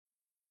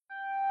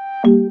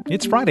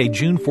It's Friday,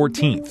 June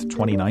 14th,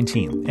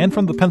 2019. And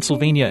from the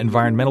Pennsylvania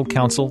Environmental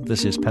Council,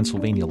 this is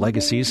Pennsylvania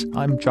Legacies.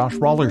 I'm Josh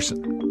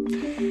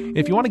Rawlerson.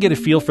 If you want to get a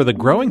feel for the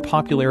growing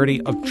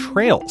popularity of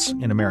trails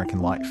in American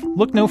life,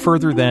 look no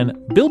further than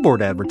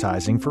billboard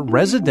advertising for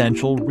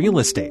residential real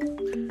estate.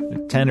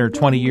 10 or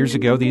 20 years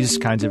ago, these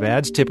kinds of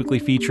ads typically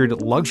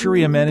featured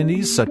luxury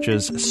amenities such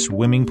as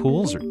swimming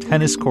pools or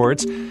tennis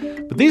courts.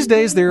 But these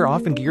days, they're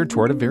often geared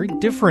toward a very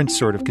different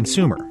sort of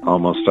consumer.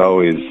 Almost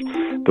always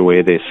the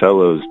way they sell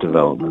those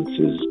developments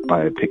is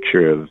by a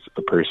picture of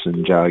a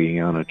person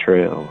jogging on a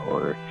trail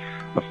or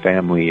a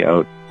family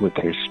out with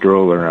their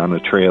stroller on a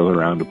trail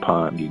around a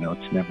pond.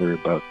 It's never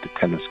about the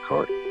tennis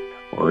court.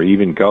 Or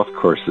even golf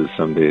courses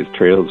some days.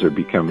 Trails are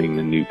becoming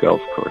the new golf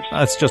course.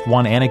 That's just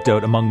one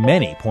anecdote among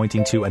many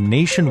pointing to a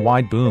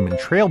nationwide boom in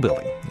trail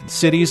building in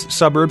cities,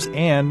 suburbs,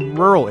 and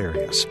rural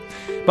areas.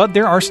 But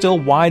there are still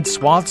wide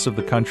swaths of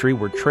the country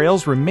where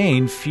trails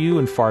remain few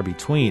and far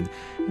between.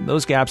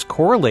 Those gaps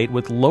correlate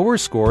with lower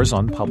scores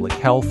on public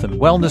health and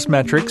wellness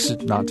metrics,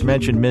 not to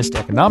mention missed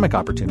economic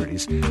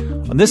opportunities.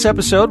 On this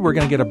episode, we're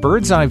going to get a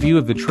bird's-eye view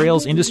of the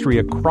trails industry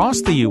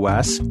across the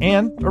U.S.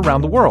 and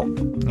around the world,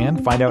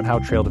 and find out how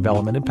trail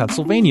development in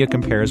Pennsylvania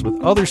compares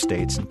with other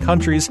states and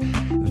countries.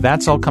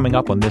 That's all coming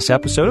up on this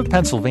episode of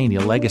Pennsylvania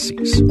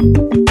Legacies.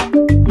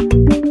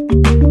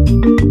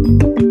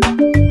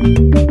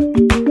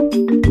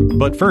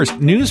 But first,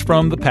 news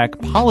from the Peck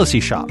Policy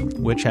Shop,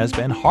 which has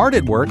been hard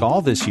at work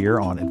all this year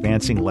on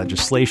advancing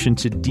legislation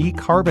to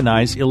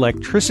decarbonize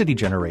electricity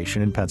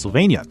generation in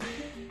Pennsylvania.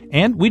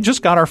 And we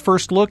just got our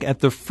first look at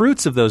the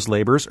fruits of those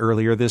labors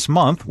earlier this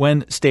month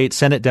when State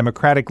Senate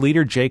Democratic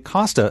leader Jay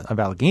Costa of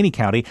Allegheny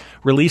County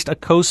released a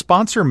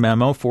co-sponsor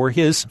memo for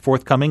his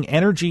forthcoming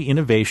Energy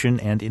Innovation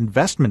and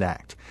Investment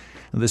Act.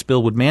 This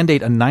bill would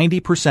mandate a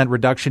 90%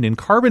 reduction in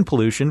carbon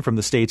pollution from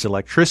the state's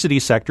electricity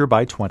sector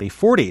by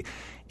 2040.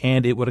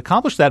 And it would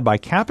accomplish that by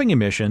capping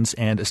emissions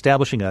and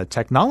establishing a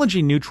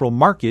technology-neutral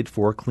market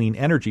for clean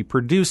energy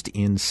produced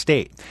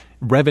in-state.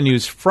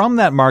 Revenues from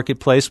that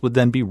marketplace would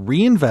then be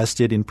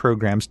reinvested in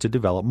programs to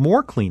develop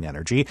more clean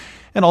energy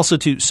and also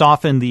to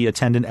soften the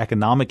attendant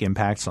economic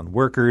impacts on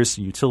workers,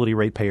 utility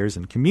ratepayers,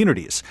 and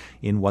communities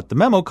in what the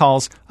memo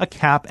calls a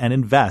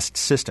cap-and-invest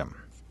system.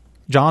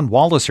 John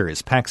Walliser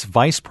is PEC's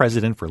Vice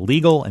President for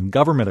Legal and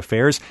Government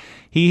Affairs.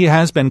 He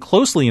has been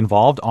closely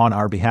involved on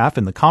our behalf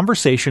in the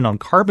conversation on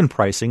carbon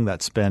pricing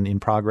that's been in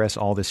progress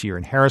all this year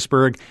in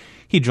Harrisburg.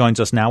 He joins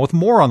us now with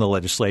more on the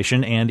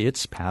legislation and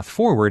its path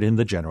forward in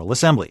the General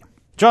Assembly.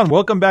 John,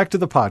 welcome back to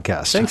the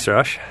podcast. Thanks,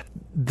 Josh.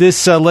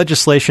 This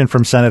legislation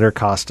from Senator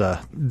Costa,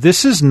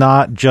 this is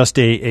not just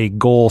a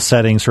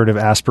goal-setting sort of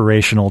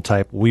aspirational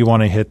type, we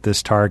want to hit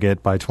this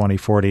target by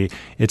 2040.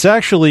 It's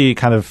actually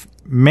kind of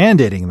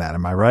mandating that,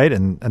 am I right?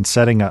 And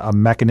setting a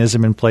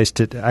mechanism in place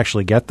to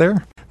actually get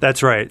there?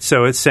 That's right.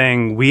 So it's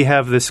saying we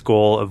have this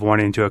goal of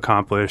wanting to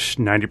accomplish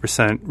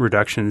 90%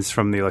 reductions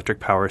from the electric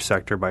power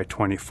sector by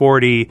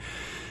 2040.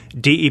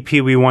 DEP,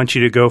 we want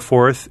you to go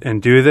forth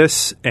and do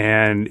this,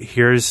 and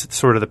here's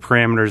sort of the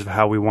parameters of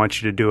how we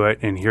want you to do it,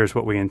 and here's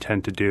what we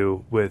intend to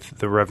do with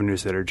the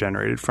revenues that are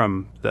generated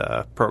from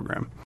the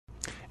program.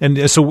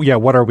 And so,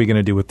 what are we going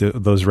to do with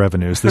those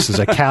revenues? This is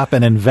a cap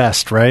and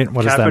invest, right?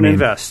 What does that mean? Cap and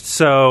invest.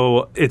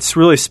 So it's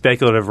really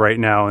speculative right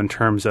now in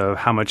terms of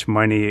how much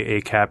money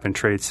a cap and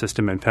trade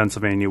system in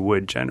Pennsylvania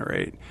would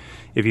generate.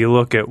 If you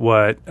look at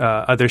what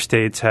other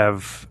states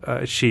have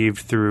achieved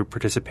through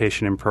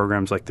participation in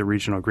programs like the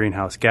Regional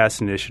Greenhouse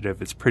Gas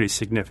Initiative, it's pretty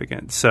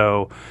significant.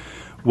 So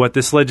what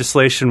this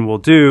legislation will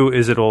do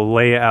is it'll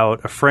lay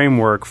out a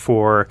framework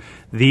for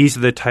these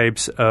are the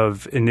types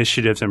of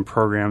initiatives and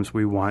programs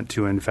we want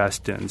to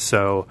invest in.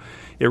 So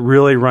it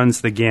really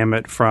runs the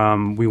gamut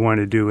from we want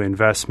to do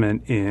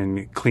investment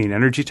in clean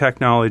energy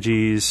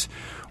technologies,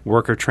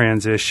 worker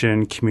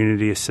transition,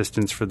 community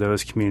assistance for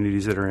those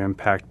communities that are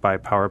impacted by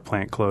power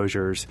plant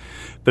closures.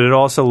 But it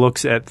also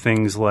looks at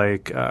things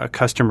like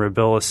customer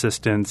bill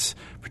assistance,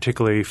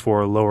 particularly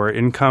for lower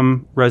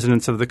income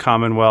residents of the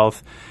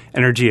Commonwealth,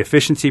 energy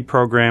efficiency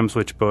programs,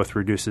 which both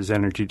reduces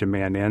energy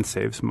demand and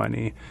saves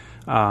money.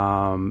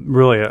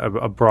 Really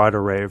a broad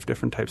array of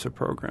different types of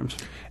programs.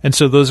 And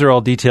so those are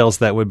all details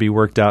that would be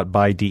worked out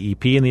by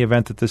DEP in the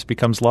event that this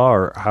becomes law,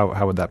 or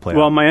how would that play out?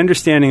 Well, my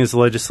understanding is the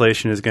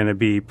legislation is going to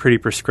be pretty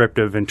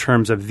prescriptive in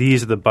terms of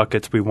these are the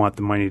buckets we want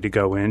the money to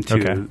go into.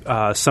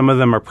 Okay. Some of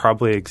them are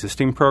probably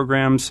existing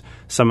programs.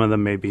 Some of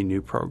them may be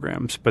new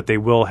programs, but they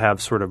will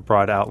have sort of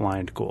broad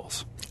outlined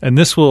goals. And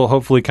this will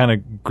hopefully kind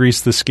of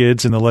grease the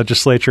skids in the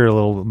legislature.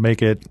 It'll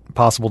make it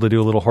possible to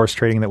do a little horse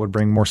trading that would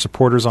bring more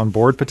supporters on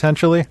board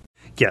potentially?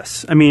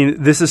 Yes. I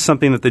mean, this is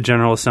something that the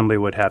General Assembly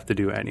would have to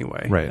do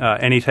anyway.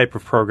 Right. Any type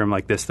of program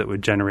like this that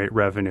would generate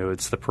revenue,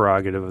 it's the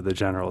prerogative of the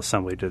General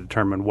Assembly to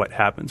determine what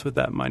happens with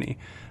that money,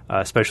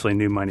 especially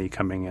new money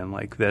coming in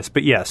like this.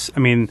 But yes, I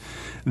mean,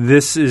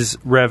 this is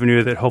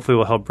revenue that hopefully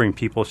will help bring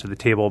people to the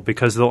table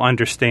because they'll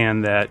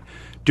understand that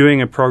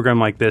doing a program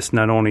like this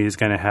not only is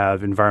going to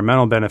have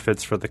environmental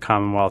benefits for the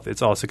Commonwealth,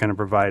 it's also going to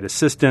provide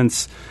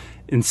assistance,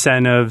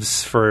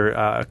 incentives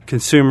for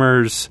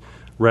consumers,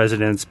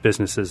 residents,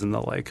 businesses, and the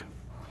like.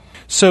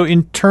 So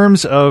in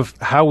terms of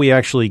how we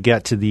actually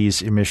get to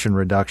these emission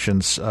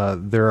reductions,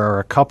 there are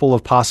a couple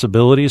of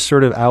possibilities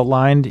sort of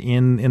outlined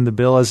in the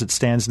bill as it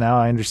stands now,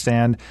 I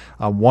understand.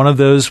 One of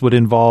those would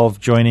involve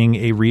joining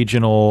a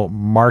regional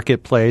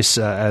marketplace,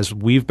 as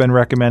we've been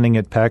recommending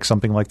at PEC,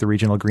 something like the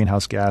Regional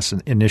Greenhouse Gas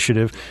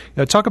Initiative.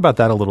 Talk about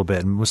that a little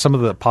bit and some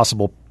of the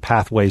possible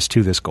pathways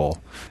to this goal.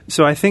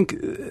 So I think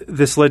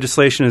this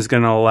legislation is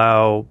going to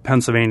allow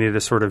Pennsylvania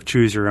to sort of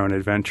choose your own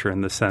adventure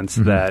in the sense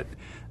that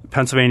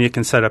Pennsylvania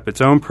can set up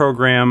its own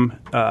program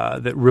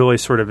that really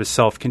sort of is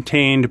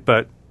self-contained,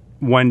 but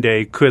one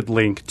day could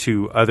link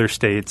to other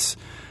states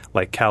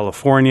like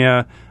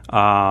California,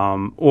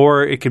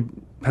 or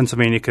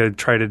Pennsylvania could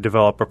try to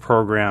develop a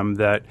program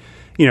that,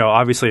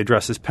 obviously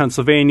addresses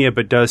Pennsylvania,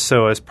 but does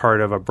so as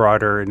part of a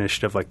broader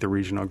initiative like the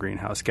Regional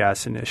Greenhouse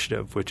Gas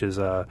Initiative, which is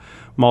a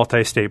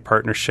multi-state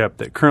partnership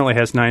that currently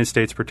has 9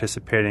 states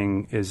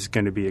participating, is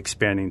going to be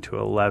expanding to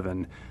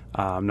 11.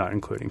 Not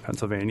including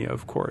Pennsylvania,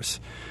 of course.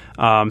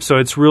 So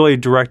it's really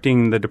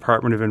directing the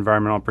Department of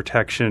Environmental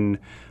Protection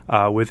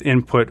with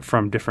input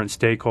from different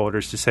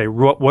stakeholders to say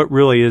what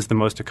really is the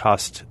most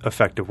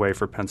cost-effective way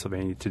for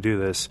Pennsylvania to do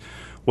this,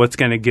 what's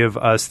going to give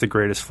us the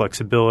greatest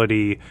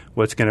flexibility,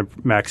 what's going to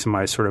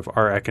maximize sort of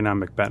our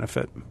economic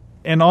benefit.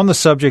 And on the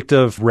subject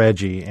of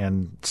RGGI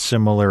and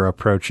similar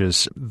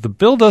approaches, the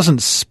bill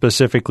doesn't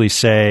specifically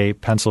say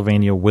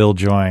Pennsylvania will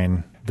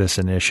join this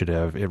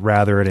initiative.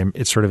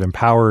 It sort of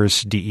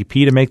empowers DEP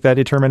to make that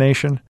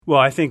determination? Well,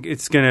 I think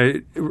it's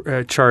going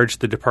to charge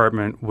the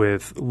department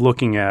with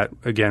looking at,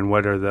 again,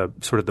 what's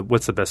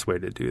the best way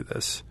to do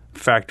this.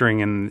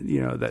 Factoring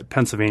in, that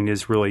Pennsylvania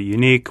is really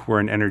unique. We're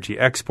an energy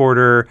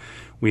exporter.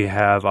 We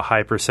have a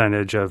high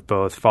percentage of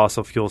both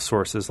fossil fuel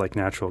sources like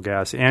natural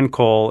gas and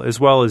coal, as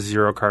well as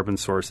zero carbon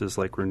sources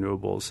like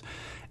renewables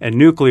and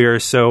nuclear.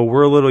 So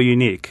we're a little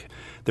unique.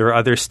 There are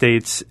other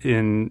states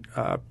in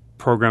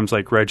programs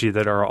like RGGI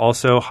that are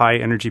also high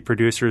energy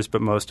producers,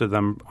 but most of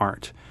them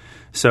aren't.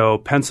 So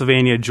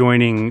Pennsylvania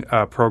joining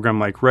a program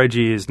like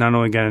RGGI is not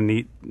only going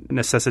to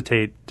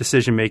necessitate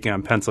decision-making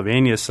on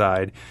Pennsylvania's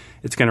side,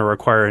 it's going to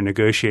require a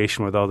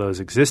negotiation with all those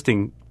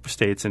existing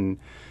states in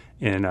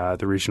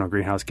the Regional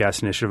Greenhouse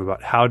Gas Initiative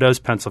about how does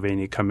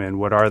Pennsylvania come in,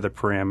 what are the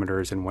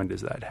parameters, and when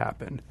does that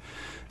happen.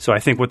 So I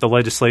think what the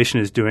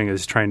legislation is doing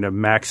is trying to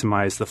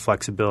maximize the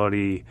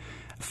flexibility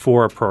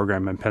for a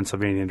program in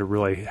Pennsylvania to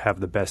really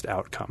have the best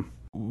outcome.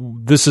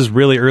 This is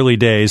really early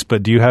days,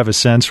 but do you have a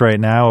sense right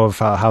now of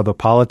how the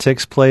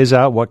politics plays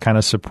out? What kind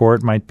of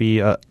support might be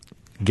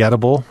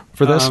gettable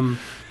for this?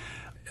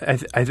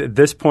 At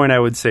this point, I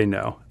would say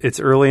no. It's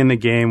early in the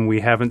game.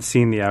 We haven't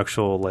seen the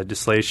actual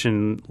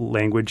legislation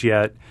language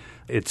yet.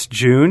 It's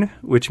June,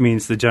 which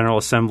means the General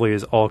Assembly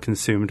is all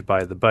consumed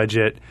by the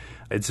budget.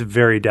 It's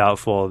very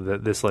doubtful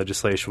that this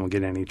legislation will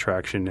get any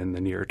traction in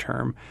the near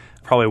term.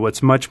 Probably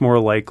what's much more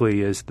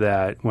likely is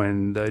that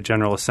when the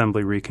General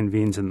Assembly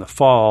reconvenes in the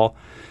fall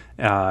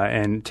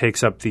and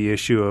takes up the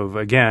issue of,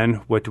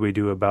 again, what do we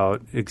do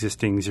about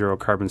existing zero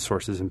carbon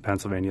sources in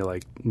Pennsylvania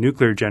like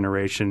nuclear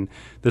generation,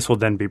 this will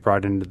then be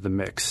brought into the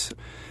mix.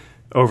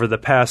 Over the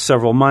past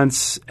several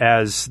months,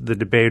 as the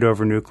debate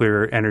over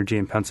nuclear energy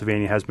in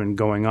Pennsylvania has been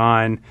going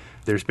on,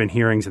 there's been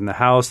hearings in the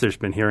House, there's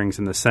been hearings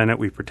in the Senate.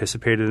 We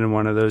participated in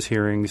one of those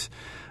hearings.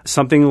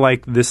 Something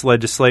like this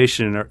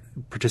legislation,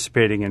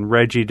 participating in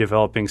RGGI,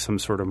 developing some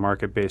sort of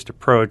market-based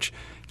approach,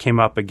 came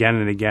up again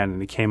and again.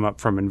 And it came up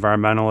from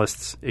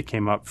environmentalists, it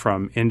came up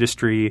from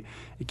industry,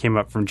 it came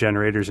up from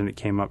generators, and it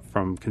came up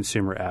from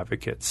consumer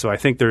advocates. So I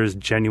think there is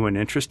genuine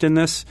interest in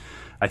this.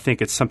 I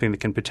think it's something that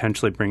can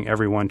potentially bring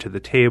everyone to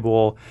the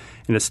table,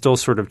 and it still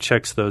sort of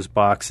checks those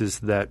boxes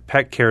that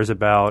PEC cares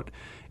about,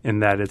 in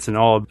that it's an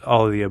all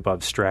of the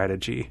above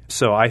strategy.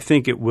 So I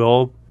think it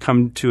will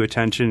come to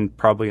attention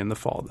probably in the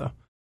fall, though.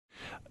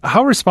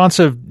 How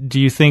responsive do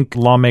you think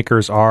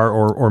lawmakers are,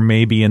 or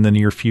maybe in the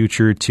near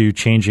future, to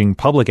changing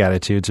public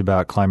attitudes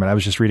about climate? I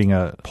was just reading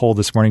a poll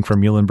this morning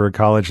from Muhlenberg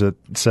College that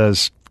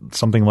says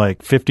something like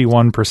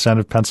 51%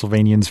 of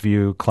Pennsylvanians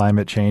view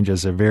climate change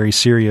as a very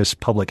serious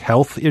public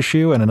health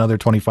issue, and another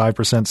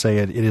 25% say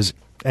it is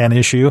an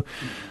issue.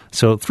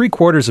 So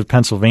 3/4 of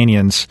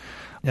Pennsylvanians,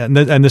 and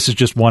this is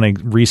just one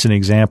recent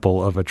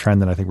example of a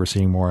trend that I think we're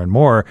seeing more and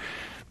more,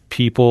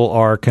 people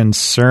are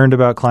concerned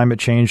about climate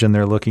change and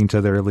they're looking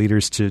to their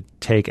leaders to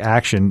take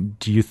action.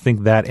 Do you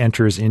think that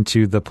enters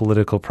into the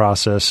political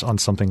process on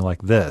something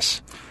like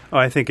this? Oh,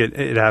 I think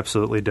it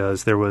absolutely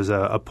does. There was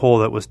a poll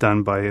that was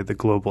done by the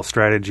Global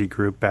Strategy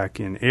Group back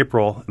in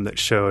April that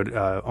showed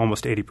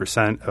almost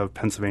 80% of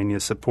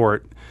Pennsylvania's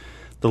support.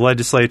 The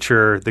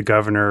legislature, the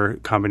governor,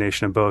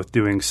 combination of both,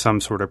 doing some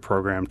sort of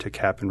program to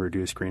cap and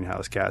reduce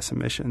greenhouse gas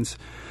emissions.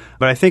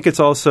 But I think what's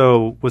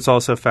also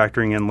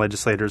factoring in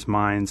legislators'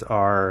 minds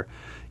are,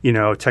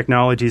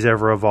 technology's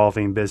ever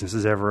evolving, business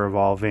is ever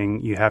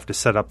evolving. You have to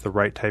set up the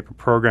right type of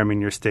program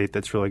in your state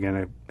that's really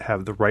going to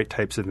have the right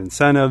types of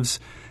incentives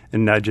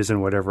and nudges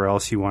and whatever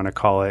else you want to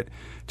call it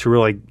to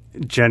really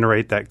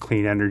generate that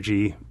clean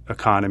energy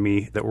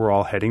economy that we're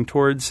all heading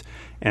towards,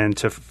 and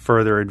to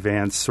further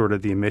advance sort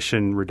of the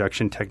emission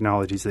reduction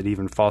technologies that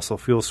even fossil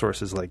fuel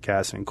sources like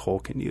gas and coal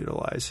can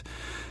utilize.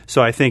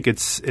 So I think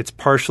it's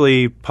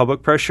partially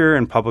public pressure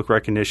and public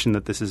recognition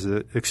that this is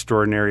an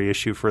extraordinary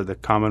issue for the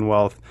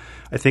Commonwealth.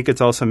 I think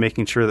it's also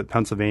making sure that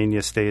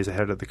Pennsylvania stays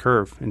ahead of the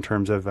curve in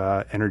terms of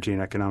energy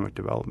and economic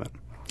development.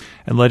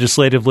 And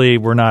legislatively,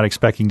 we're not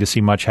expecting to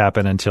see much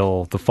happen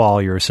until the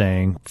fall, you're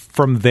saying.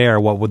 From there,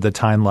 what would the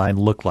timeline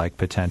look like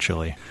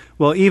potentially?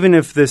 Well, even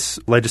if this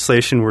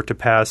legislation were to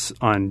pass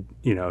on,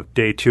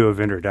 day 2 of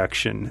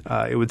introduction,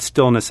 it would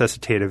still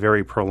necessitate a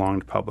very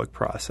prolonged public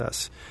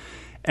process.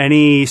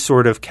 Any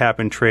sort of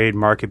cap-and-trade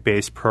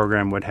market-based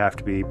program would have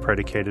to be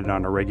predicated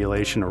on a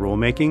regulation or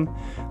rulemaking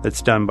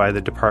that's done by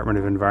the Department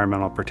of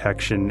Environmental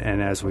Protection.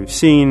 And as we've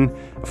seen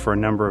for a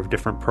number of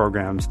different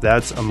programs,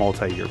 that's a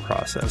multi-year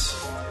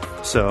process.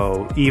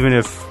 So even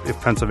if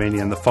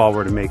Pennsylvania in the fall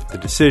were to make the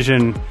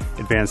decision,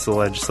 advance the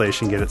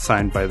legislation, get it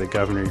signed by the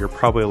governor, you're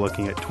probably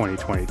looking at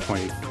 2020,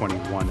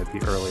 2021 at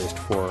the earliest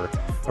for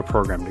a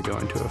program to go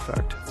into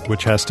effect.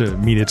 Which has to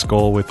meet its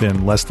goal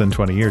within less than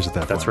 20 years at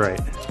that point. That's right.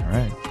 All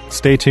right.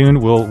 Stay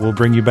tuned. We'll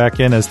bring you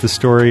back in as the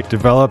story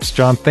develops.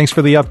 John, thanks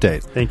for the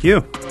update. Thank you.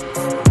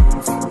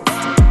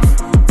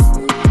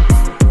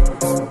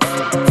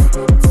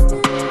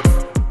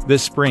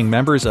 This spring,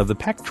 members of the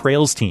Peck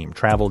Trails team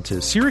traveled to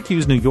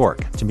Syracuse, New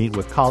York to meet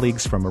with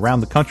colleagues from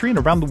around the country and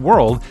around the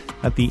world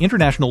at the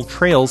International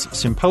Trails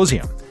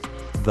Symposium.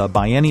 The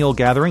biennial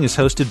gathering is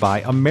hosted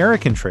by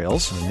American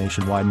Trails, a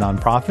nationwide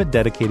nonprofit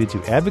dedicated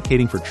to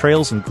advocating for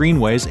trails and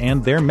greenways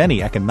and their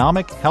many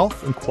economic,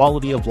 health, and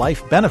quality of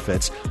life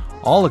benefits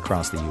all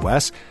across the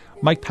U.S.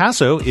 Mike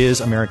Passo is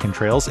American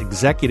Trails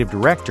Executive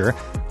Director.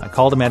 I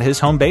called him at his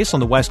home base on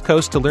the West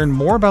Coast to learn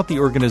more about the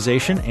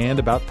organization and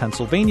about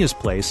Pennsylvania's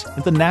place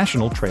in the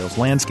national trails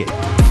landscape.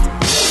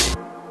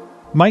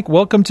 Mike,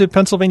 welcome to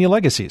Pennsylvania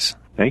Legacies.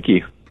 Thank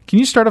you. Can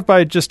you start off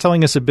by just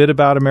telling us a bit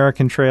about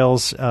American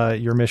Trails,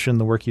 your mission,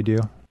 the work you do?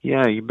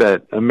 Yeah, you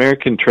bet.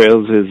 American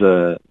Trails is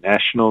a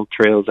national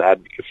trails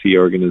advocacy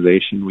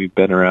organization. We've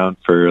been around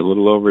for a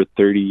little over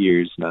 30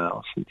 years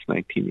now, since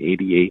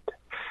 1988.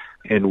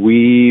 And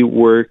we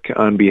work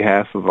on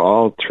behalf of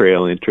all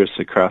trail interests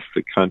across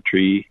the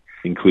country,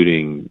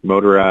 including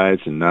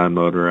motorized and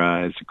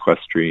non-motorized,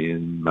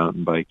 equestrian,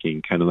 mountain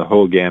biking, kind of the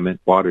whole gamut,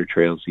 water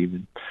trails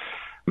even.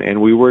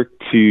 And we work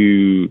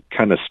to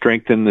kind of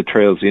strengthen the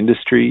trails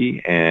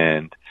industry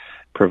and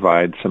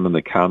provide some of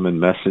the common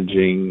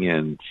messaging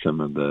and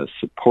some of the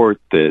support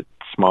that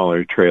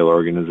smaller trail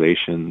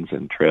organizations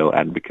and trail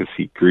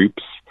advocacy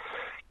groups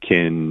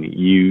can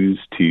use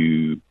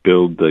to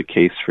build the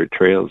case for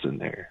trails in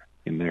their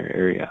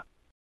area.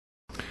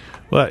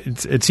 Well,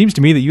 it seems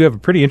to me that you have a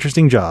pretty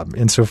interesting job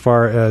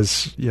insofar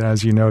as,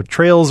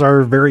 trails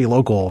are very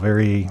local,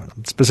 very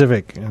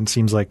specific, and it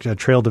seems like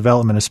trail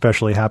development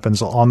especially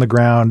happens on the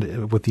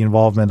ground with the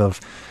involvement of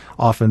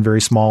often very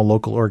small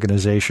local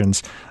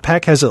organizations.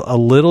 PAC has a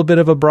little bit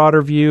of a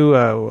broader view,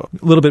 a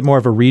little bit more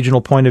of a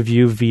regional point of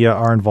view via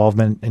our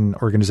involvement in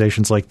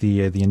organizations like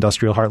the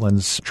Industrial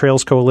Heartlands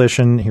Trails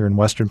Coalition here in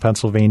Western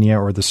Pennsylvania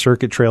or the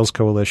Circuit Trails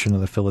Coalition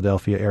in the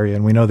Philadelphia area.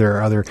 And we know there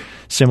are other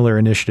similar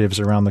initiatives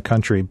around the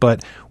country.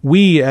 But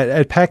we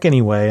at PAC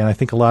anyway, and I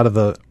think a lot of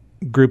the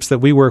groups that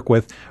we work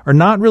with are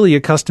not really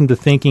accustomed to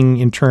thinking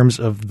in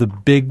terms of the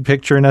big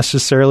picture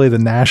necessarily, the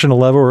national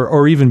level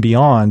or even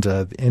beyond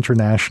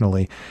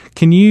internationally.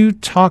 Can you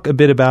talk a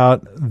bit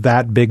about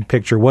that big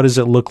picture? What does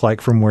it look like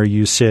from where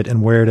you sit,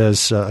 and where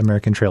does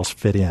American Trails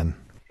fit in?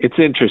 It's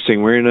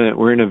interesting.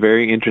 We're in a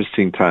very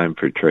interesting time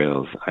for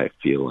trails, I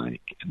feel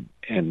like.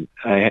 And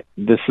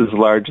this is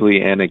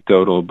largely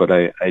anecdotal, but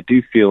I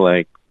do feel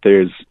like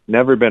there's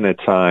never been a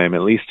time,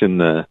 at least in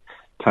the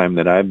time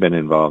that I've been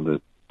involved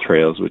with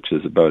trails, which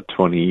is about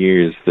 20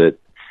 years, that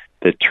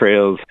the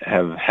trails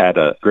have had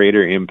a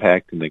greater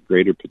impact and a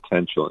greater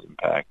potential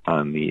impact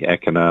on the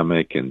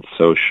economic and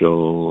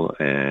social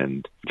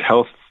and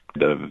health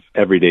of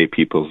everyday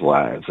people's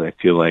lives. I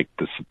feel like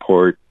the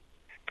support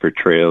for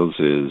trails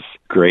is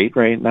great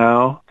right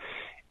now,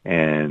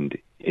 and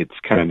it's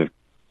kind of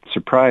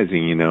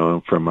surprising,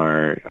 from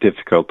our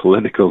difficult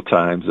political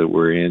times that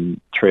we're in.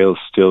 Trails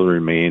still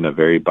remain a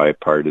very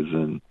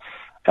bipartisan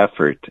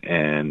effort,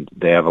 and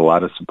they have a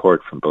lot of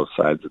support from both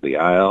sides of the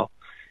aisle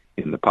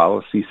in the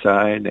policy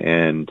side.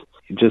 And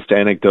just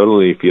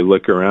anecdotally, if you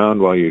look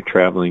around while you're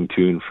traveling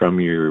to and from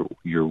your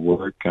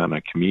work on a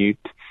commute,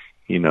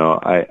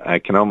 I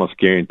can almost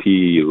guarantee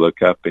you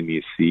look up and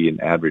you see an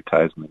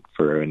advertisement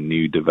for a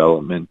new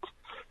development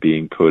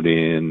being put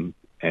in,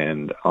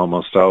 and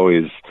almost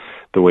always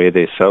the way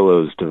they sell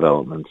those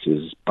developments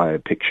is by a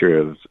picture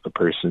of a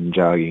person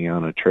jogging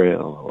on a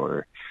trail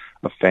or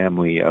a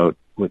family out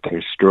with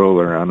their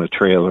stroller on a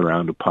trail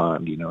around a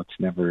pond. It's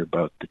never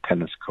about the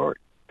tennis court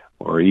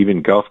or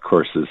even golf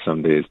courses.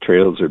 Some days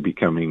trails are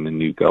becoming the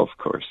new golf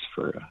course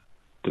for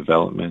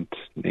development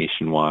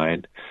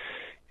nationwide.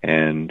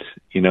 And,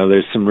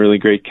 there's some really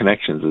great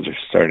connections that are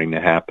starting to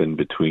happen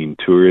between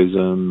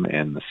tourism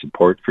and the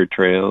support for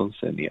trails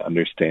and the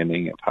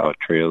understanding of how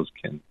trails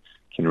can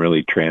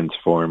really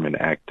transform an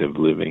active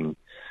living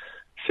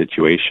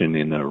situation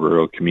in a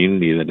rural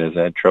community that has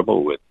had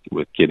trouble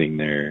with getting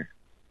their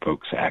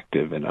folks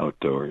active and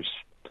outdoors.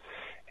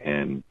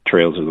 And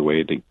trails are the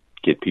way to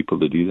get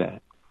people to do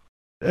that.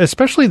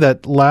 Especially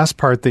that last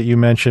part that you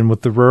mentioned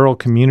with the rural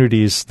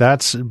communities,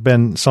 that's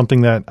been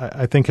something that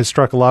I think has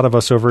struck a lot of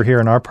us over here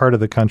in our part of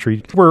the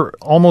country. We're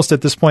almost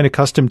at this point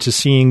accustomed to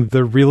seeing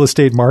the real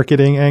estate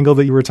marketing angle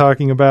that you were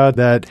talking about,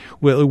 that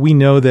we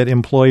know that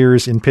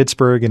employers in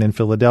Pittsburgh and in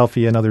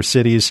Philadelphia and other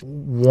cities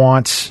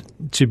want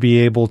to be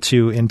able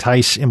to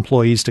entice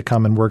employees to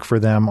come and work for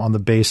them on the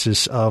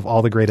basis of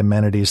all the great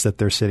amenities that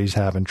their cities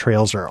have, and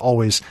trails are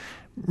always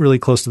really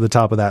close to the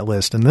top of that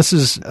list. And this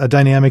is a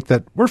dynamic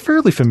that we're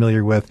fairly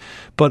familiar with.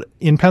 But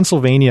in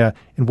Pennsylvania,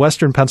 in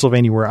Western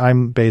Pennsylvania, where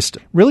I'm based,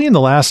 really in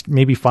the last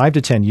maybe 5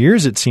 to 10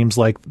 years, it seems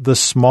like the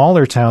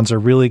smaller towns are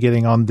really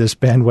getting on this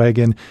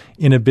bandwagon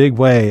in a big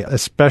way,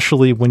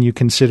 especially when you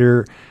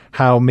consider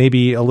how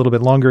maybe a little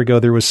bit longer ago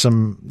there was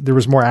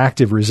more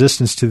active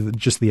resistance to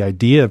just the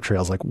idea of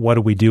trails. Like, what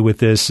do we do with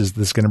this? Is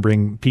this going to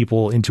bring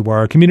people into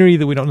our community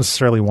that we don't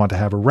necessarily want to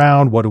have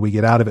around? What do we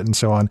get out of it? And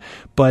so on.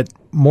 But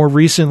more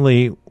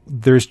recently,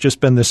 there's just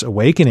been this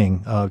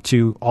awakening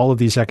to all of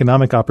these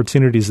economic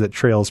opportunities that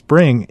trails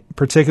bring,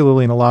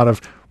 particularly in a lot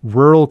of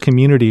rural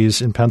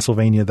communities in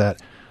Pennsylvania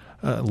that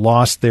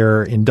lost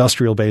their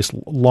industrial base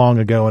long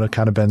ago and have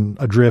kind of been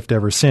adrift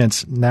ever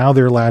since. Now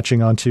they're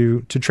latching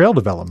onto trail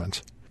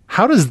development.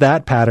 How does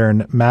that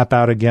pattern map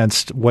out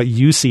against what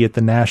you see at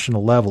the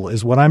national level?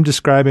 Is what I'm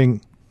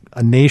describing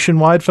a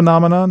nationwide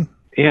phenomenon?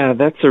 Yeah,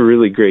 that's a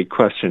really great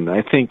question.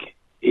 I think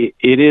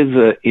it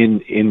is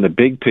in the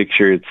big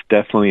picture, it's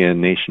definitely a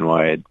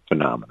nationwide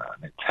phenomenon.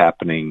 It's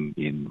happening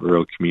in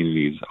rural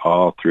communities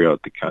all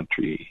throughout the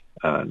country,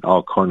 in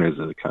all corners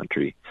of the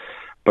country.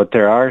 But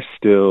there are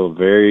still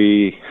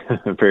very,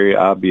 very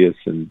obvious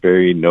and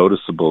very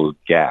noticeable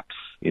gaps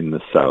in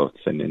the South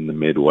and in the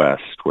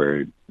Midwest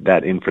where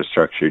that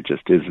infrastructure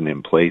just isn't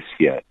in place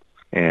yet.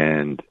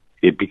 And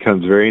it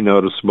becomes very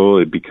noticeable.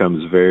 It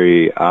becomes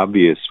very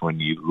obvious when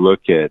you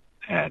look at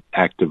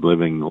active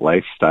living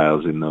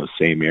lifestyles in those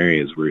same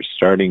areas. We're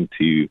starting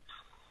to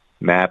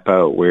map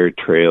out where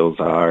trails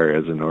are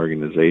as an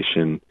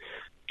organization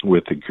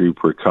with a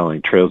group we're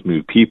calling Trails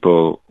Move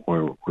People,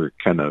 where we're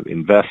kind of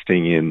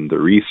investing in the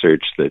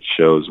research that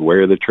shows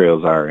where the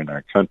trails are in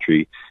our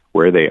country,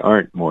 where they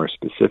aren't more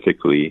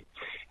specifically,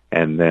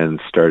 and then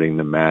starting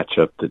to match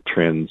up the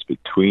trends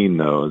between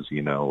those,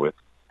 with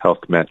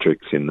health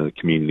metrics in the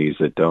communities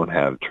that don't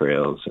have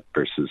trails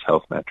versus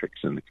health metrics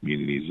in the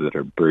communities that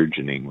are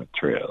burgeoning with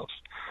trails.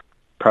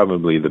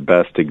 Probably the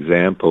best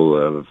example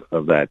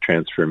of that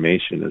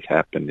transformation has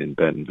happened in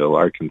Bentonville,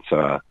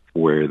 Arkansas,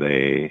 where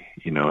they,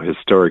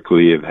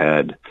 historically have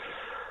had,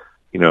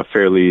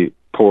 fairly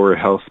poor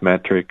health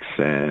metrics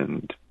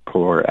and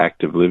poor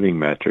active living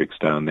metrics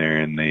down there,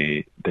 and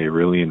they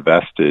really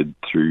invested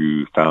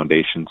through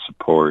foundation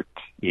support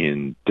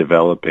in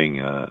developing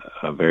a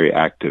very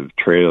active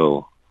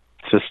trail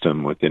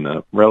system within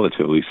a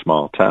relatively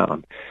small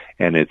town.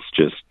 And it's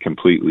just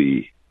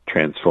completely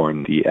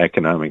transformed the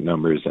economic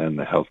numbers and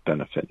the health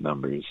benefit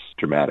numbers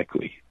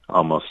dramatically,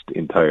 almost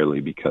entirely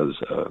because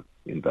of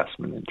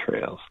investment in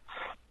trails.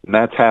 And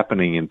that's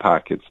happening in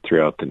pockets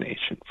throughout the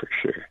nation for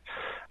sure.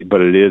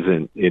 But it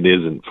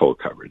isn't full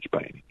coverage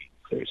by any means.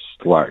 There's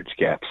large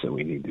gaps that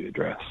we need to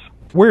address.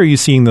 Where are you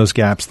seeing those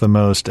gaps the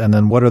most? And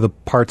then what are the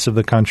parts of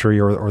the country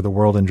or the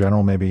world in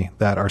general maybe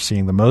that are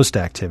seeing the most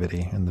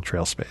activity in the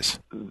trail space?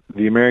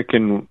 The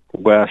American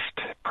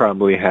West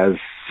probably has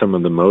some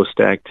of the most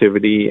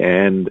activity,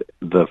 and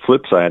the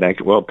flip side,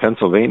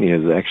 Pennsylvania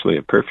is actually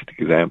a perfect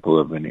example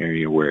of an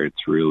area where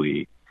it's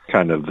really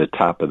kind of the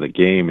top of the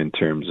game in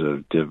terms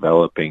of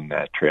developing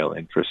that trail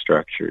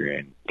infrastructure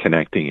and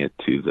connecting it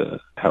to the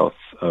health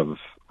of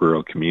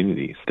rural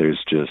communities.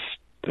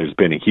 There's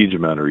been a huge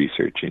amount of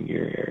research in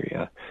your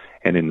area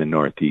and in the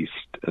Northeast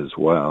as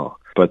well.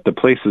 But the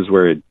places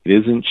where it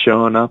isn't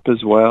showing up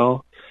as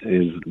well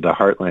is the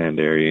Heartland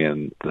area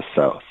and the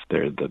South.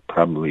 They're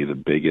probably the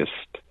biggest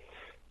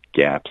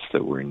gaps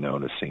that we're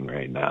noticing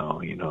right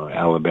now.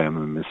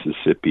 Alabama and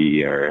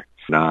Mississippi are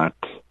not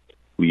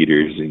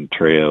leaders in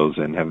trails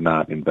and have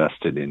not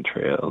invested in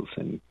trails,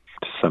 and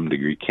to some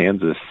degree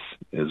Kansas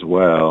as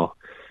well.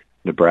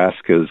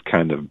 Nebraska is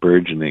kind of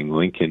burgeoning.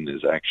 Lincoln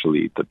is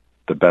actually the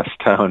best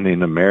town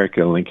in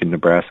America, Lincoln,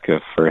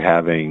 Nebraska, for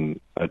having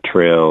a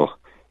trail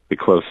the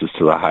closest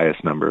to the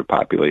highest number of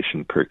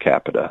population per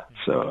capita.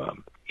 So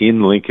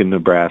in Lincoln,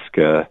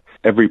 Nebraska,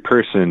 every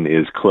person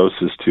is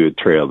closest to a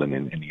trail than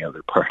in any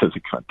other part of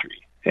the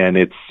country. And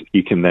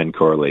you can then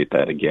correlate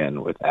that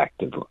again with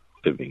active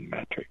living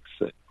metrics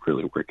that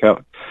really work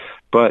out.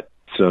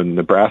 So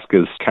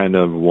Nebraska is kind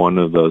of one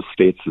of those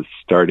states that's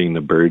starting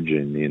to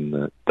burgeon in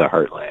the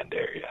Heartland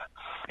area.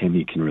 And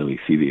you can really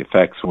see the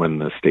effects when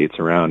the states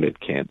around it,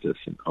 Kansas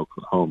and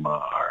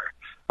Oklahoma,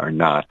 are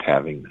not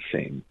having the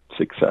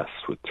success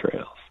with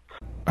trails.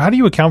 How do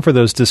you account for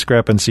those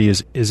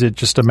discrepancies? Is it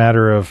just a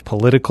matter of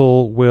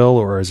political will,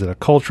 or is it a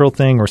cultural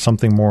thing, or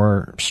something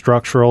more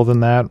structural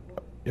than that?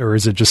 Or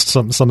is it just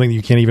something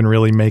you can't even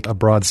really make a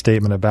broad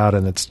statement about,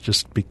 and it's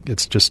just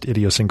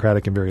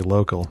idiosyncratic and very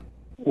local?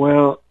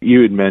 Well,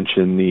 you had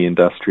mentioned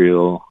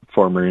the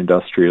former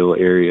industrial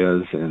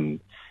areas, and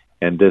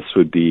this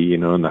would be,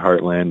 in the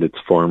heartland, it's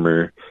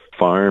former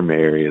farm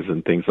areas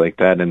and things like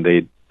that, and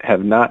they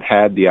have not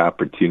had the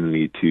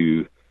opportunity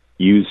to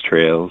use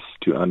trails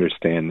to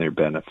understand their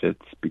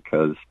benefits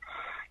because,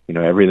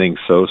 everything's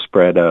so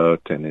spread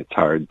out, and it's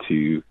hard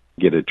to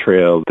get a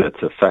trail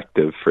that's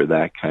effective for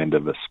that kind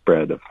of a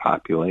spread of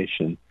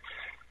population.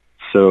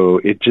 So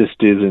it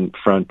just isn't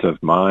front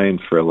of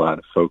mind for a lot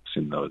of folks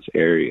in those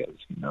areas.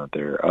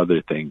 There are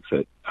other things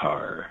that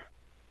are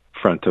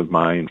front of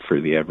mind for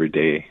the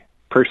everyday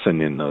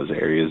person in those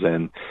areas,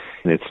 and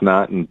it's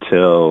not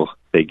until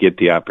they get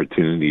the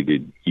opportunity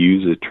to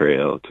use a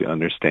trail to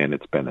understand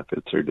its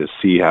benefits or to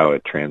see how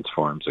it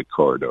transforms a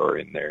corridor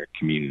in their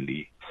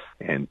community,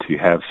 and to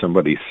have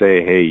somebody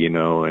say, hey,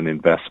 an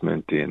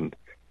investment in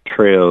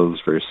trails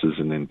versus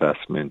an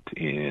investment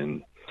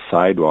in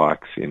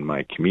sidewalks in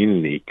my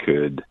community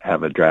could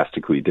have a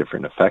drastically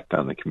different effect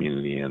on the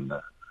community and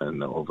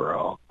the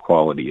overall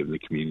quality of the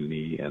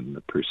community and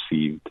the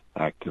perceived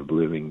active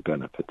living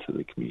benefits of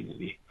the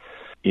community.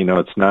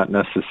 It's not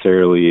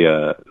necessarily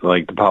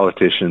like the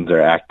politicians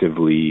are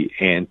actively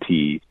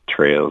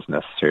anti-trails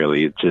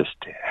necessarily. It just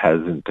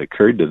hasn't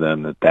occurred to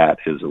them that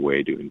is a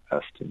way to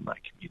invest in my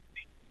community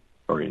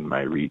or in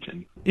my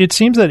region. It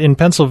seems that in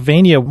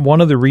Pennsylvania, one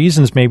of the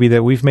reasons maybe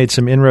that we've made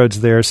some inroads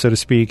there, so to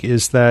speak,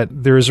 is that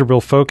there is a real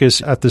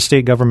focus at the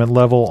state government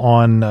level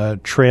on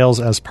trails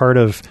as part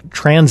of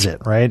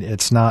transit, right?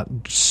 It's not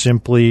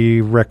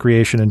simply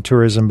recreation and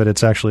tourism, but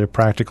it's actually a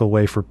practical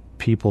way for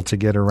people to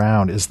get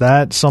around. Is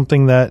that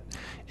something that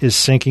is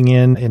sinking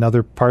in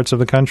other parts of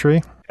the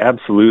country?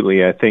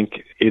 Absolutely. I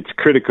think it's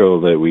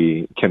critical that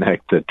we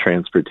connect the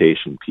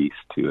transportation piece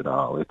to it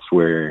all. It's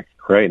where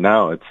right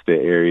now it's the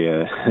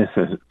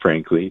area,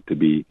 frankly, to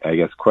be, I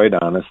guess, quite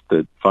honest,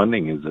 that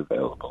funding is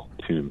available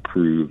to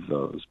improve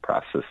those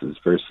processes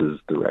versus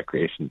the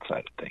recreation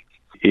side of things.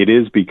 It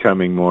is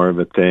becoming more of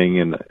a thing,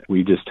 and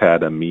we just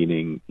had a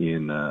meeting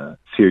in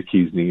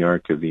Syracuse, New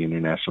York, of the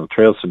International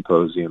Trail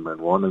Symposium, and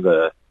one of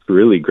the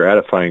really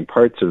gratifying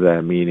parts of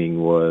that meeting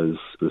was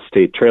the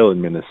state trail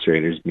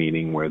administrators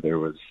meeting, where there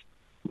was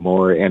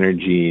more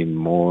energy and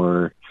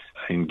more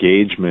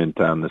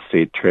engagement on the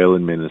state trail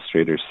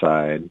administrator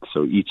side.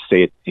 So each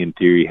state, in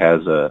theory,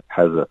 has a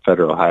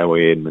Federal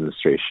Highway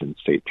Administration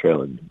state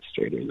trail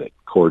administrator that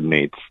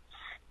coordinates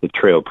the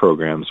trail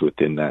programs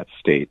within that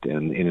state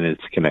and in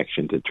its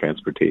connection to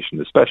transportation,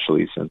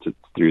 especially since it's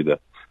through the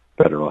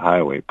Federal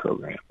Highway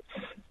Program.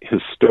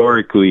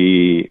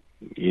 Historically,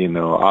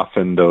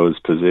 often those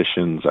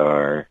positions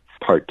are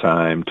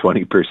part-time,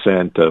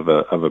 20%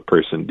 of a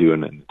person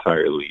doing an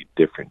entirely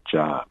different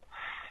job.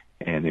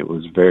 And it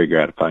was very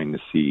gratifying to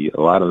see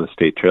a lot of the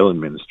state trail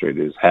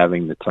administrators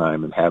having the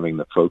time and having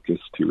the focus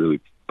to really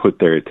put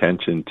their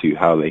attention to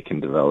how they can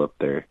develop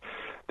their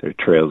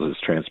trails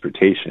as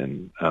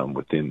transportation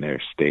within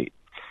their state,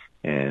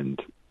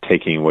 and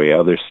taking away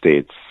other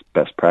states'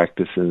 best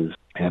practices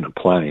and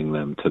applying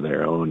them to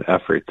their own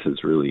efforts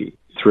is really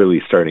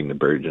starting to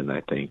burgeon, I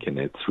think, and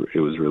it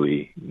was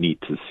really neat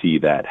to see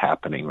that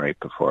happening right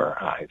before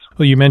our eyes.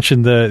 Well, you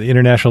mentioned the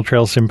International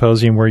Trail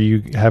Symposium, where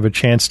you have a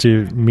chance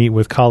to meet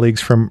with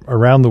colleagues from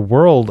around the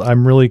world.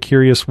 I'm really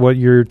curious what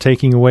you're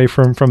taking away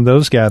from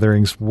those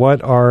gatherings.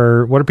 What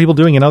are people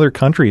doing in other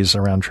countries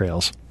around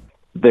trails?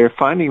 They're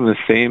finding the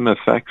same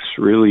effects,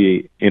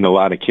 really, in a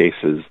lot of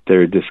cases.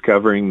 They're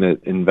discovering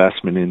that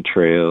investment in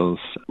trails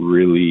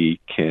really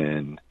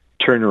can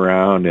turn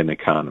around an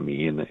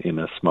economy in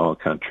a small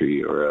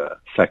country or a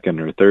second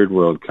or third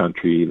world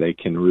country. They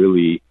can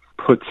really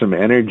put some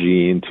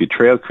energy into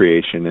trail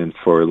creation, and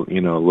for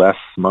less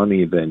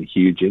money than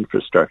huge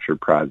infrastructure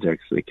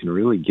projects, they can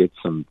really get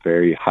some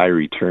very high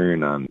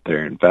return on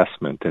their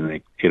investment,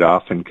 and it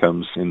often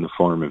comes in the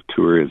form of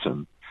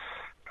tourism.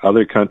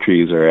 Other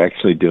countries are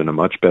actually doing a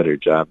much better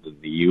job than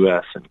the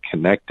U.S. in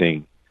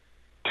connecting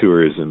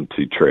tourism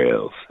to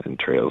trails and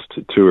trails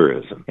to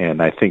tourism.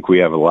 And I think we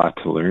have a lot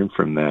to learn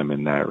from them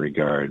in that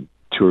regard.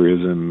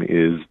 Tourism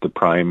is the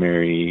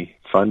primary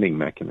funding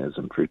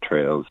mechanism for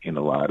trails in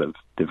a lot of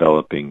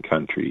developing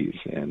countries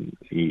and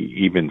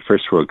even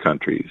first world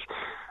countries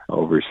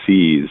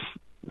overseas.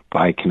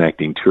 By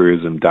connecting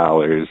tourism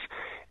dollars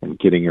and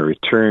getting a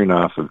return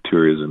off of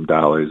tourism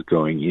dollars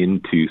going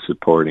into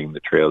supporting the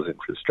trails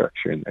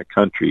infrastructure in their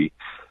country,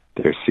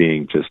 they're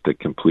seeing just a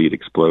complete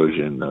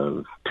explosion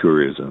of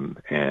tourism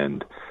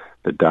and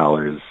the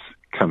dollars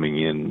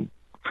coming in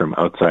from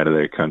outside of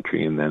their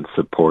country and then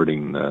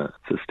supporting the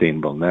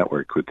sustainable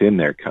network within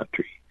their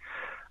country.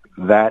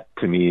 that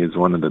to me is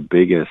one of the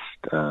biggest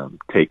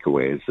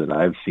takeaways that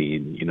I've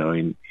seen,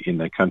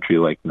 in a country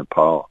like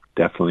Nepal.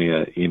 Definitely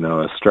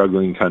a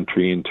struggling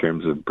country in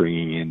terms of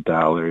bringing in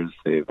dollars.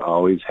 They've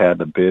always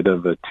had a bit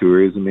of a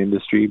tourism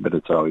industry, but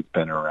it's always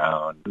been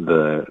around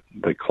the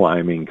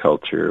climbing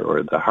culture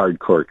or the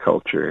hardcore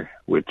culture,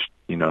 which,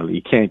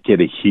 you can't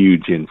get a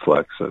huge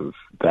influx of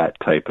that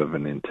type of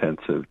an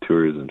intensive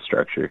tourism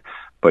structure.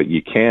 But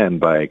you can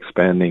by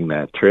expanding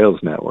that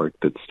trails network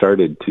that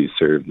started to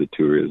serve the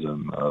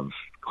tourism of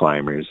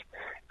climbers,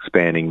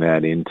 expanding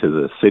that into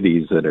the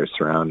cities that are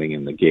surrounding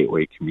and the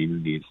gateway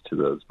communities to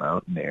those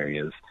mountain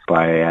areas.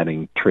 By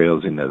adding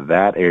trails into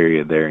that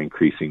area, they're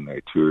increasing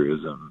their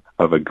tourism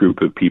of a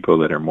group of people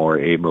that are more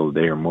able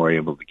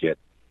to get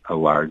a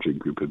larger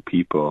group of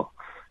people,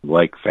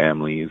 like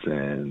families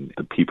and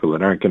the people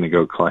that aren't going to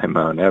go climb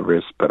Mount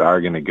Everest, but are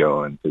going to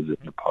go and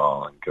visit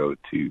Nepal and go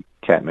to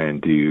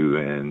Kathmandu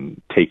and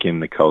take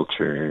in the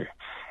culture.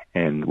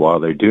 And while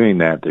they're doing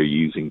that, they're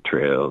using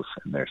trails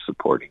and they're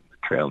supporting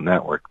the trail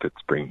network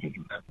that's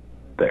bringing them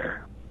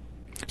there.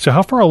 So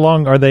how far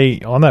along are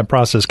they on that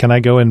process? Can I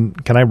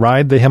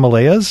ride the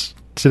Himalayas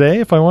today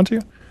if I want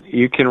to?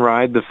 You can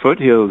ride the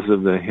foothills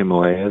of the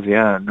Himalayas.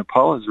 Yeah,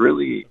 Nepal has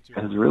really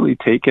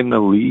taken the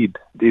lead.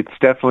 It's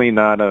definitely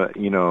not a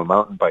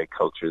mountain bike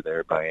culture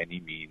there by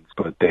any means,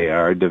 but they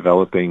are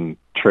developing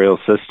trail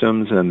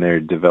systems and they're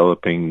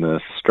developing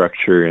the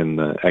structure and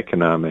the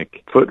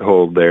economic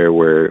foothold there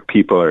where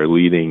people are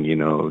leading,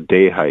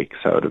 day hikes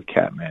out of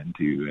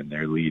Kathmandu, and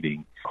they're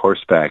leading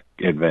horseback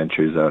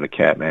adventures out of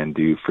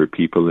Kathmandu for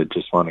people that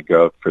just want to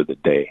go out for the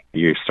day.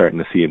 You're starting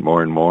to see it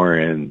more and more,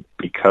 and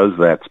because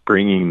that's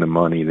bringing the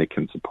money that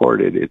can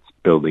support it, it's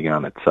building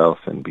on itself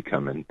and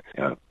becoming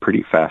a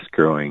pretty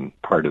fast-growing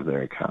part of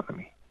their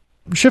economy.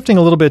 Shifting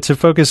a little bit to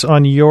focus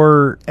on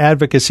your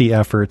advocacy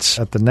efforts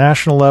at the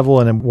national level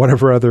and in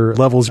whatever other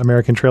levels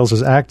American Trails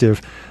is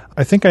active,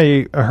 I think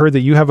I heard that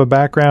you have a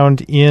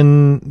background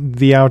in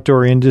the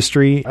outdoor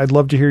industry. I'd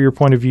love to hear your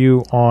point of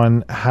view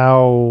on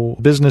how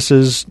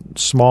businesses,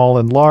 small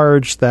and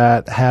large,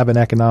 that have an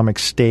economic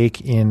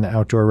stake in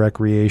outdoor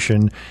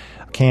recreation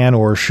can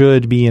or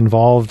should be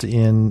involved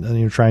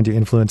in trying to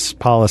influence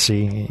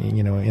policy,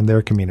 in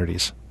their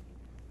communities.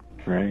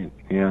 Right,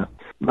 yeah.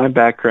 My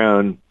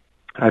background,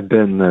 I've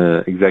been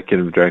the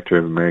executive director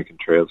of American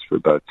Trails for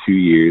about 2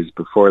 years.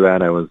 Before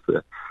that, I was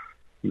the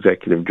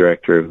executive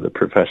director of the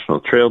Professional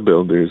Trail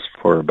Builders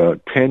for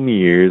about 10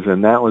 years,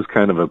 and that was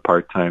kind of a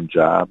part-time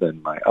job.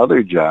 And my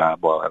other job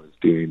while I was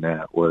doing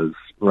that was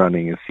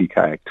running a sea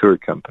kayak tour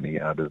company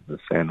out of the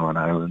San Juan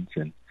Islands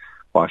in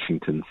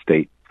Washington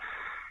State.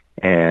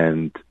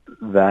 And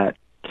that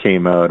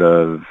came out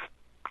of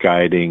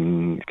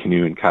guiding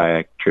canoe and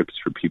kayak trips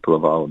for people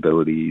of all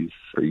abilities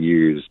for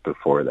years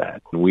before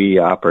that. We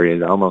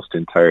operated almost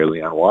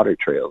entirely on water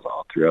trails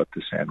all throughout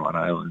the San Juan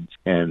Islands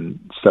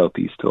and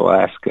southeast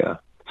Alaska.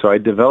 So I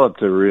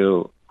developed a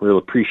real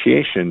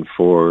appreciation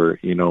for,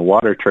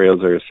 water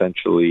trails are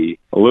essentially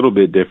a little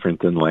bit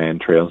different than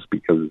land trails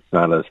because it's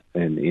not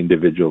an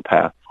individual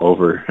path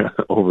over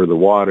the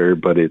water,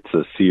 but it's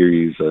a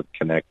series of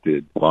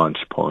connected launch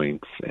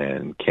points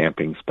and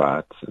camping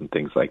spots and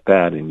things like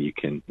that, and you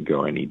can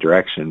go any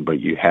direction,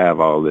 but you have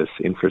all this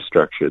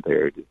infrastructure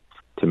there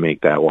to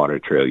make that water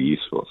trail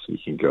useful. So you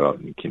can go out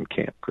and you can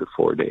camp for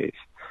 4 days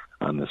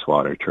on this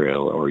water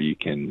trail, or you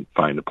can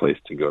find a place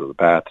to go to the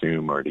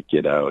bathroom or to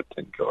get out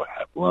and go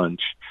have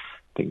lunch,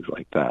 things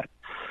like that.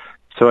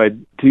 So I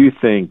do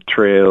think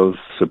trails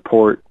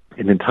support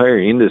an entire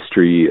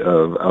industry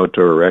of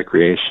outdoor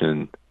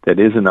recreation that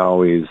isn't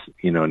always,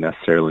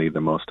 necessarily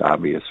the most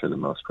obvious or the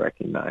most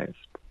recognized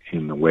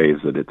in the ways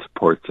that it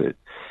supports it.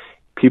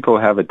 People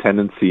have a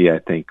tendency, I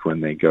think, when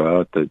they go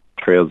out, that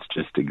trails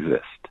just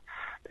exist.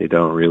 They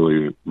don't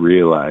really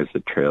realize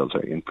that trails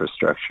are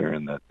infrastructure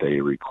and that they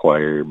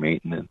require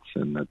maintenance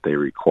and that they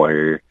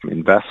require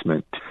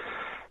investment.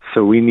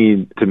 So we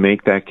need to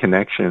make that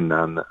connection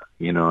on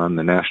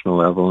the national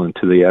level and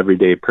to the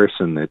everyday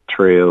person that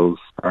trails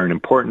are an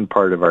important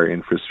part of our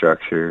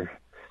infrastructure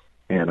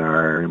and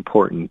are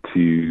important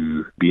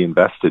to be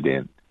invested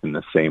in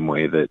the same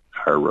way that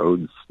our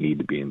roads need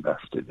to be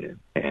invested in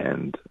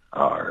and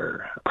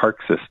our park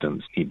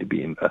systems need to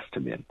be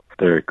invested in.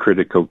 They're a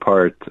critical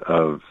part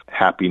of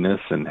happiness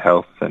and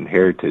health and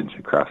heritage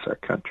across our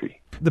country.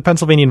 The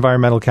Pennsylvania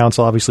Environmental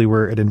Council, obviously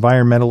we're an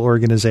environmental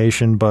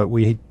organization, but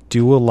we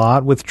do a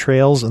lot with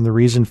trails, and the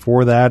reason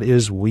for that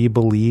is we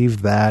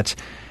believe that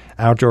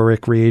outdoor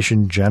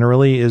recreation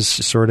generally is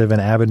sort of an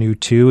avenue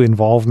to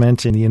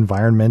involvement in the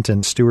environment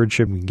and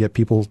stewardship. We can get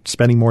people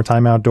spending more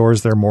time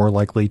outdoors. They're more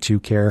likely to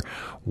care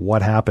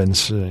what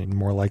happens,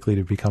 more likely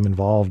to become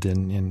involved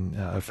in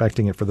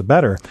affecting it for the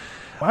better.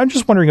 I'm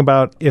just wondering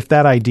about if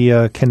that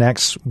idea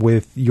connects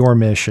with your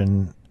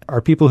mission. Are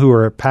people who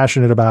are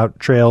passionate about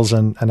trails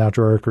and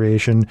outdoor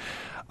recreation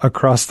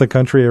across the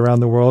country,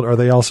 around the world, are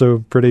they also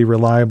pretty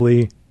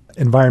reliably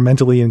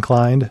environmentally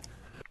inclined?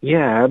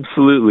 Yeah,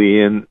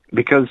 absolutely. And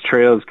because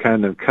trails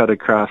kind of cut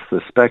across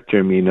the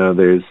spectrum,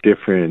 there's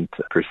different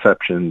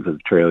perceptions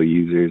of trail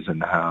users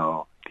and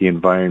how the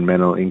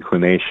environmental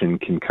inclination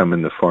can come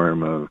in the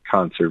form of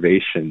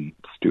conservation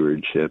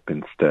stewardship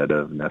instead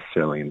of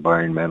necessarily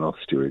environmental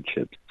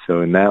stewardship.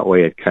 So in that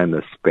way, it kind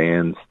of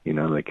spans,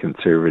 the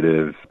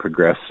conservative,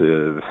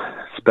 progressive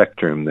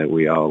spectrum that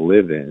we all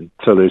live in.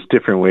 So there's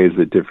different ways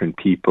that different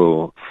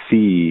people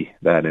see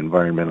that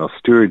environmental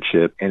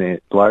stewardship, and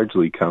it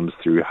largely comes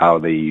through how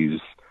they use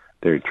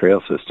their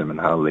trail system and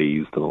how they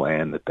use the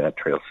land that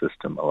trail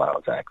system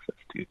allows access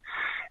to.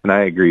 And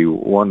I agree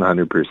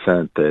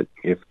 100% that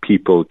if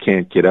people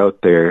can't get out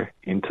there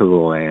into the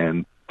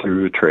land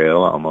through a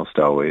trail, almost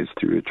always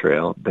through a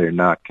trail, they're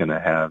not going to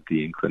have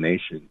the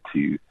inclination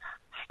to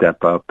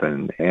step up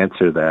and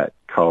answer that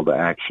call to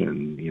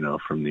action,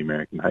 from the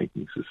American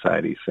Hiking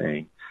Society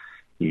saying,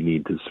 you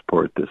need to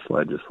support this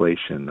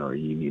legislation or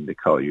you need to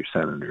call your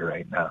senator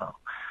right now.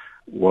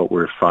 What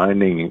we're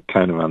finding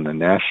kind of on the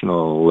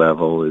national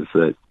level is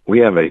that we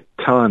have a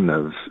ton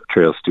of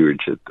trail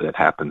stewardship that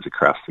happens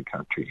across the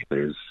country.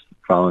 There's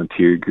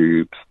volunteer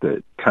groups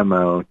that come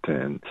out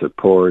and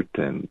support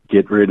and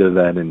get rid of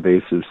that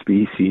invasive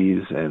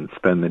species and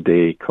spend the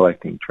day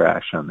collecting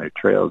trash on their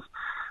trails.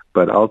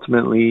 But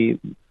ultimately,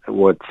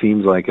 what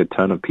seems like a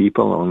ton of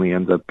people only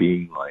ends up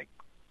being like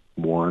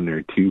 1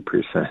 or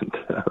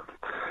 2%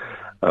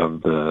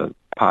 of the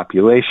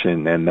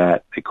population, and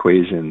that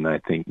equation, I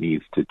think,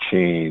 needs to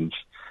change.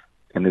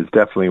 And it's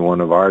definitely one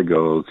of our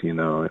goals,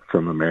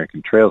 from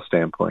American Trail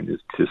standpoint,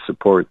 is to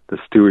support the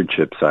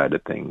stewardship side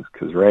of things.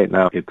 Because right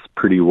now it's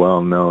pretty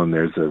well known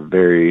there's a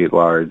very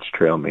large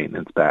trail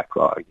maintenance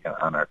backlog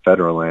on our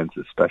federal lands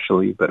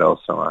especially, but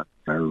also on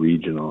our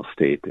regional,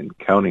 state, and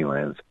county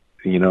lands.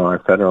 Our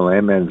federal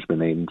land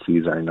management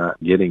agencies are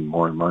not getting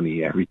more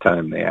money every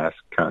time they ask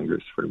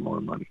Congress for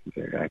more money.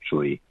 They're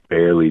actually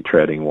barely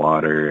treading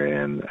water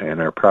and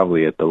are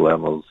probably at the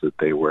levels that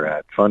they were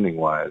at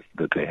funding-wise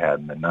that they had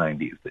in the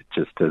 90s. It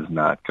just has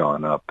not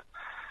gone up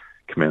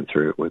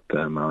commensurate with the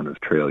amount of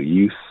trail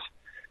use,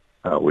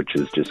 which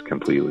is just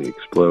completely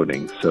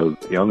exploding. So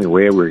the only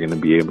way we're going to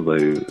be able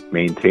to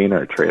maintain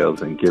our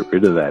trails and get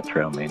rid of that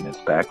trail maintenance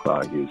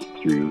backlog is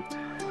through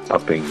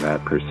upping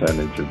that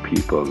percentage of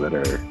people that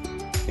are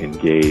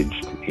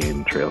engaged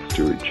in trail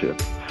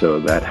stewardship. So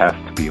that has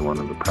to be one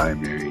of the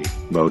primary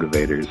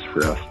motivators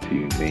for us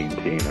to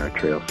maintain our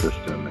trail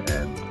system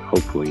and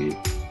hopefully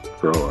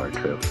grow our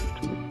trail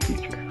system in the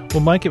future.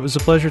 Well, Mike, it was a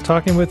pleasure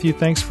talking with you.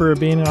 Thanks for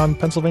being on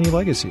Pennsylvania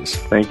Legacies.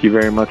 Thank you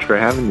very much for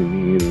having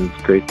me. It was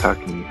great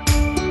talking to you.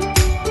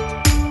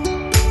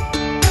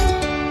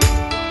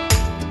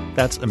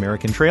 That's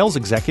American Trails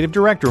Executive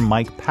Director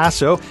Mike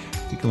Passo.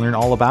 You can learn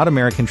all about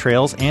American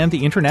Trails and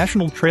the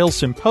International Trails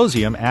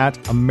Symposium at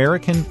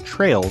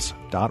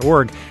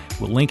americantrails.org.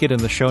 We'll link it in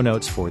the show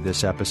notes for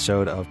this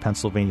episode of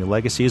Pennsylvania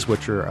Legacies,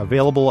 which are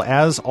available,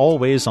 as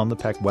always, on the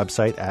PEC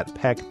website at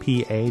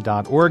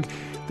pecpa.org.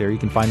 There you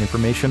can find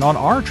information on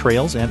our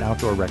trails and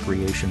outdoor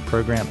recreation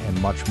program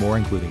and much more,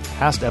 including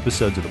past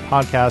episodes of the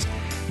podcast,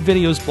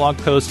 videos, blog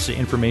posts,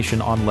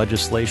 information on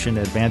legislation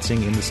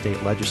advancing in the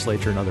state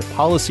legislature and other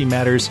policy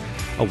matters.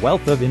 A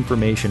wealth of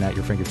information at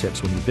your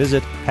fingertips when you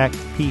visit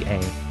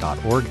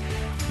pecpa.org.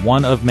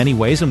 One of many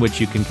ways in which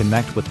you can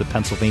connect with the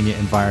Pennsylvania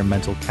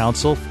Environmental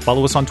Council.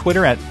 Follow us on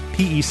Twitter at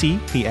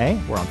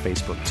PECPA. We're on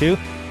Facebook, too.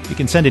 You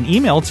can send an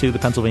email to the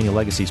Pennsylvania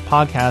Legacies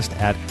podcast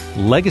at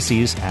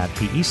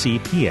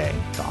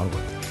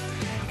legacies@pecpa.org.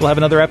 We'll have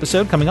another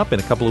episode coming up in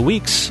a couple of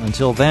weeks.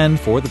 Until then,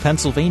 for the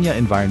Pennsylvania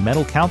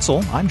Environmental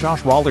Council, I'm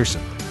Josh Rawlerson,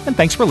 and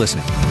thanks for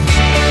listening.